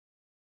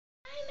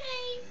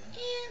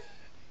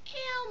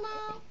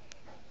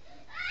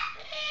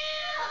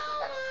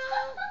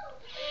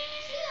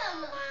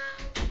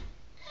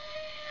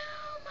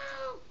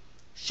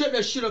Shut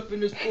that shit up in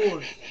this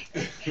forest.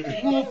 We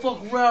won't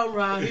fuck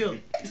around here.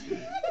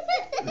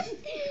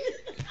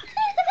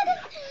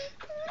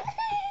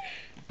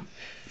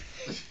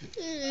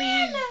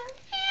 Mano.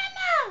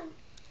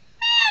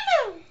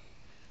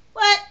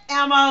 What,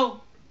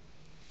 Elmo?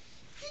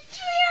 Did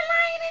you hear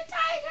Lion and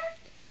Tiger?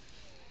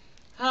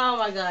 Oh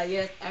my God,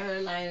 yes, I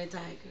heard Lion and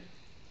Tiger.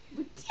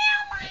 But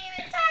tell Lion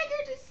and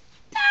Tiger to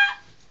stop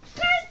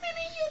cursing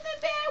and using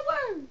bad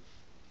words.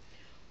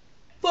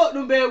 Fuck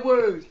them bad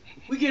words.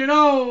 We get it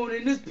on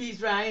in this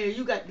piece right here.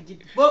 You got to get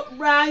the fuck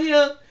right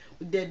here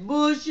with that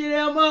bullshit,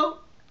 Elmo.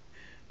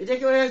 And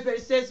take your ass back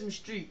to Sesame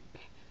Street.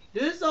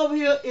 This over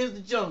here is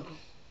the jungle.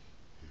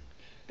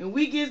 And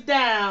we get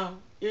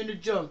down in the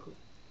jungle.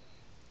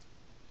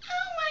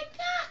 Oh my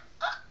God.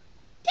 Oh,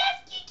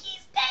 that's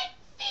Kiki's steak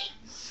feet.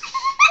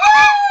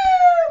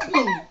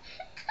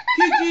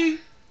 Kiki,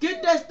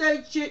 get that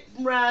steak shit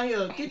from right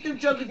here. Get them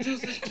jungle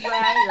juices from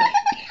right here.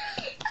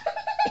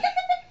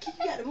 Kiki,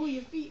 you gotta move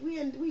your feet.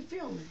 We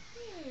filming.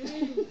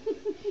 Lion,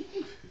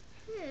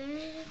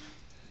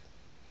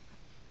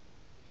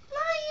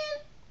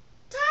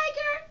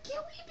 Tiger,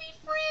 can we be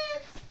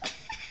friends?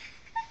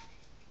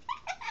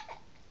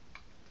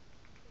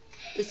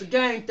 It's a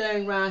gang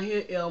thing around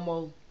here,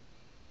 Elmo.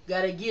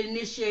 Gotta get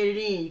initiated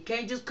in. You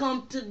can't just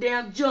come to the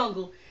damn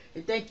jungle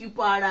and think you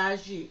part of our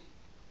shit.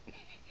 Okay,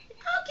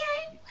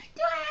 what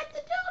do I have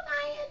to do,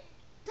 Lion?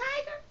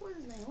 Tiger? What's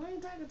his name?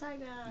 Lion, Tiger,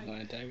 Tiger.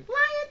 Lion, Tiger.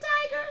 Lion,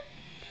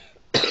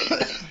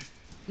 Tiger.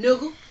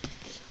 Nigga,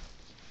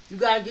 you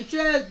gotta get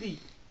your ass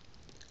beat.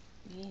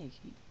 Yeah,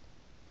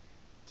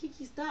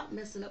 Kiki, stop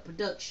messing up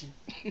production.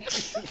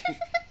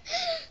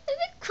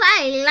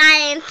 Quiet,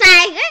 Lion,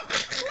 Tiger.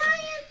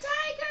 Lion,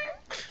 Tiger,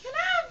 can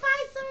I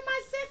invite some of my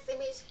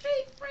Sesame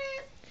Street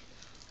friends?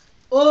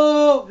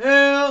 Oh,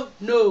 hell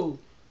no.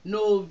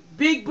 No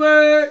Big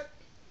Bird.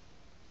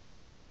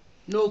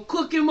 No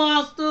Cookie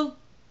Monster.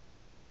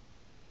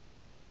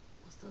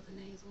 What's the other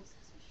names on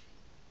Sesame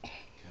Street?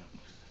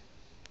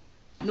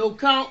 No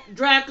Count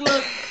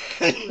Dracula.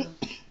 What's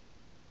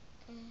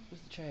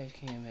the trash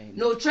can man?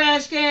 No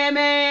Trash Can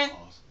Man.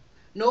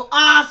 No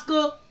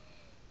Oscar.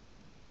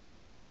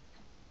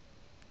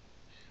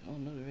 I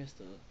don't know the rest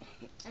of it.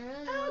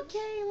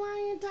 Okay,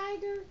 Lion,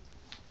 Tiger.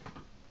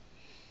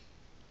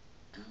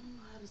 I don't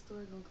know how the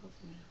story gonna go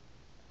from here.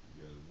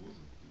 You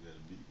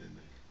gotta beat that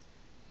nigga.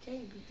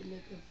 Can't beat the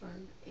nigga in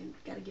front and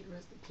gotta get the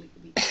rest of the clique to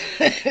beat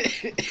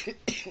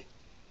the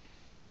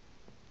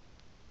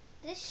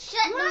Just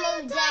shut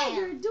Lion, them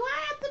Tiger, down. do I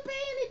have to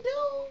pay any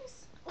dues?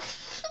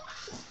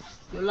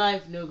 Your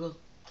life, nigga.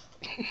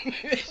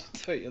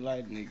 So you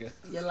like, nigga.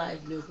 Your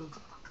life, nigga.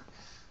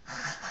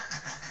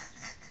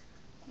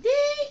 The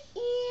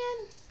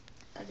end.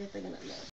 I guess they're gonna love.